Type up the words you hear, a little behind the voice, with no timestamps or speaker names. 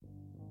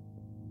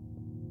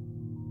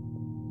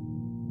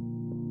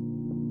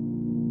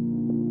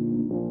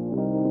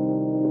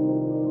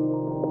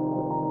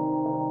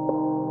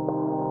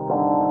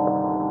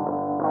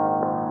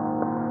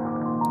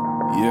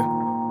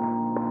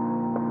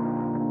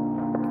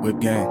Whip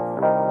gang,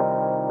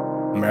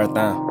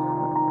 marathon.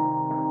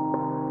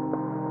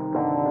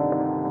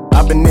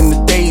 I've been in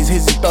the days,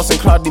 hazy thoughts and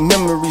cloudy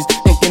memories,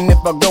 thinking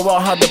if I go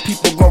out, how the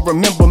people gon'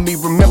 remember me?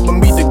 Remember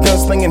me, the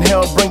gunslinging,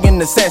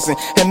 hell-bringing assassin,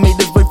 had made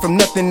this way from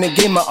nothing and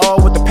gave my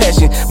all with a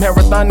passion.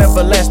 Marathon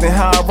everlasting,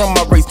 how I run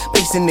my race,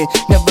 pacing it,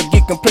 never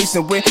get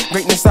complacent with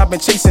greatness. I've been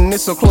chasing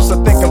it so close,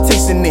 I think I'm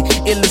tasting it.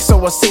 Ill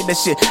so I say that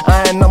shit,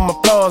 iron on my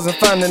flaws and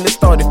finally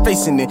started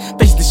facing it.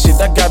 Face the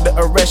shit, I got the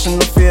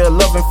irrational fear of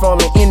loving,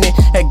 falling in it.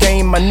 That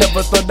game, I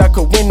never thought I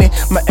could win it.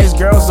 My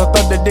ex-girls, I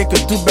thought that they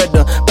could do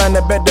better, find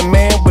a better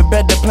man with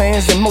better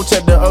plans and more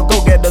cheddar, a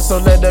go-getter. So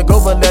let her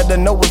go, but let her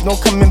know it's no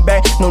coming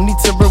back. No need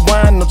to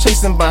rewind, no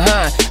chasing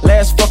behind.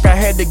 Last fuck I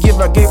had to give,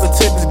 I gave it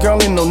to this girl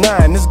in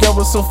 09. This girl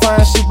was so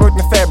fine, she worked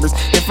in fabrics.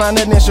 If I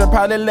didn't, she'll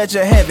probably let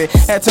you have it.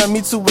 That turned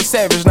me to a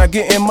savage, not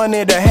getting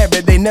money to have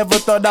it. They never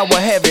thought I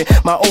would have it.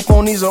 My old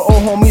phonies or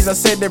old homies, I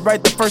said it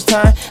right the first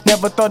time.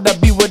 Never thought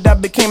I'd be what I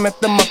became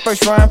after my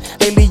first rhyme.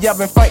 Lately I've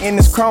been fighting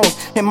this crown,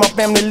 and my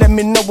family let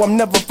me know I'm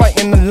never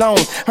fighting alone.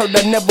 Heard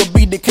I'd never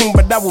be the king,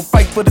 but I will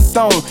fight for the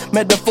throne.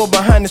 Metaphor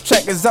behind this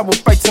track is I will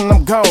fight till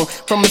I'm gone.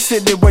 From a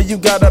city where you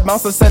gotta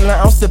bounce a 7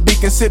 ounce to be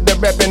considered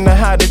rapping the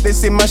hottest. They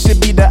say my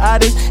shit be the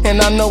oddest,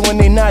 and I know when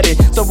they not it.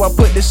 So I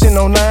put this shit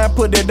online,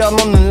 put it all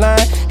on the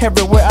line.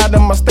 Everywhere out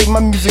of my state, my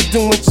music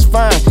doing just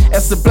fine.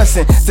 That's a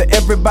blessing to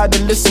everybody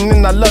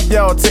listening. I love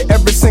y'all. To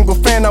every single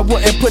fan, I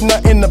wouldn't put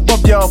nothing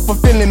above y'all for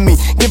feeling me,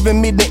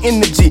 giving me the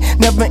energy.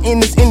 Never in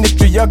this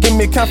industry, y'all give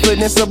me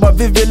confidence, so I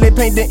vividly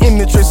paint the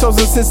imagery. Souls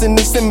a sense in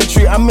the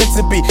symmetry. I'm meant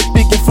to be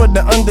speaking for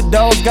the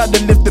underdogs. Got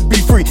to live to be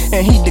free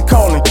and heed the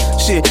calling.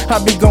 Shit,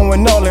 I be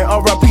going all in.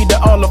 R.I.P. to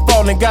all the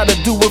falling. Gotta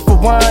do it for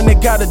wine, they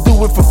gotta do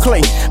it for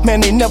clay.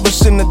 Man, they never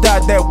shouldn't have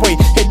died that way.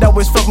 It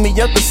always fucked me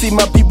up to see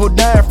my people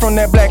dying from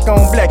that black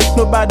on black.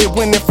 Nobody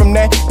winning from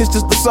that, it's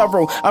just the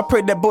sorrow. I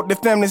pray that both the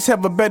families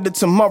have a better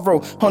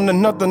tomorrow. On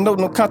another note,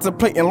 no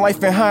contemplating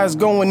life and how it's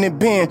going and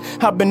been.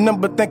 I've been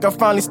numb, but think I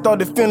finally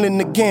started feeling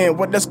again.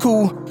 Well, that's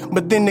cool,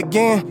 but then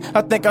again,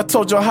 I think I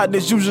told y'all how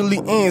this usually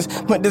ends.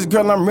 But this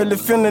girl, I'm really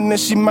feeling that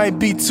she might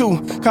be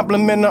too.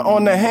 Compliment her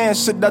on the hand,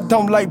 shit, I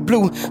don't like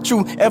blue.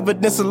 True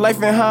evidence of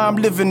life and how I'm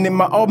living it.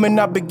 My all man,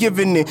 I've been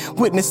giving it.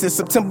 Witnesses,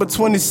 September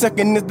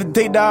 22nd is the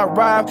day that I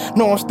arrive.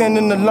 No, I'm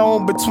standing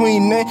alone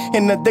between that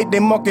and the date they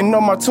marking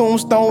on my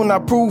tombstone. I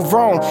prove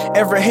wrong.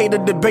 Every hater,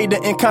 debater,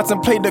 and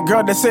contemplator.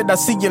 Girl that said I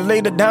see you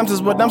later. Dimes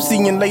is what I'm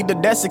seeing later.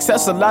 That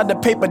success, a lot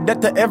of paper.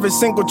 That to every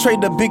single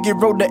trader. Biggie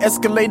rode the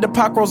escalator.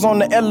 Pac rolls on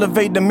the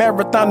elevator.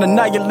 Marathon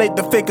annihilate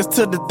the fakers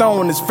to the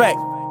throne is fact.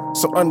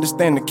 So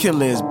understand the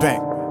killer is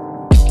back.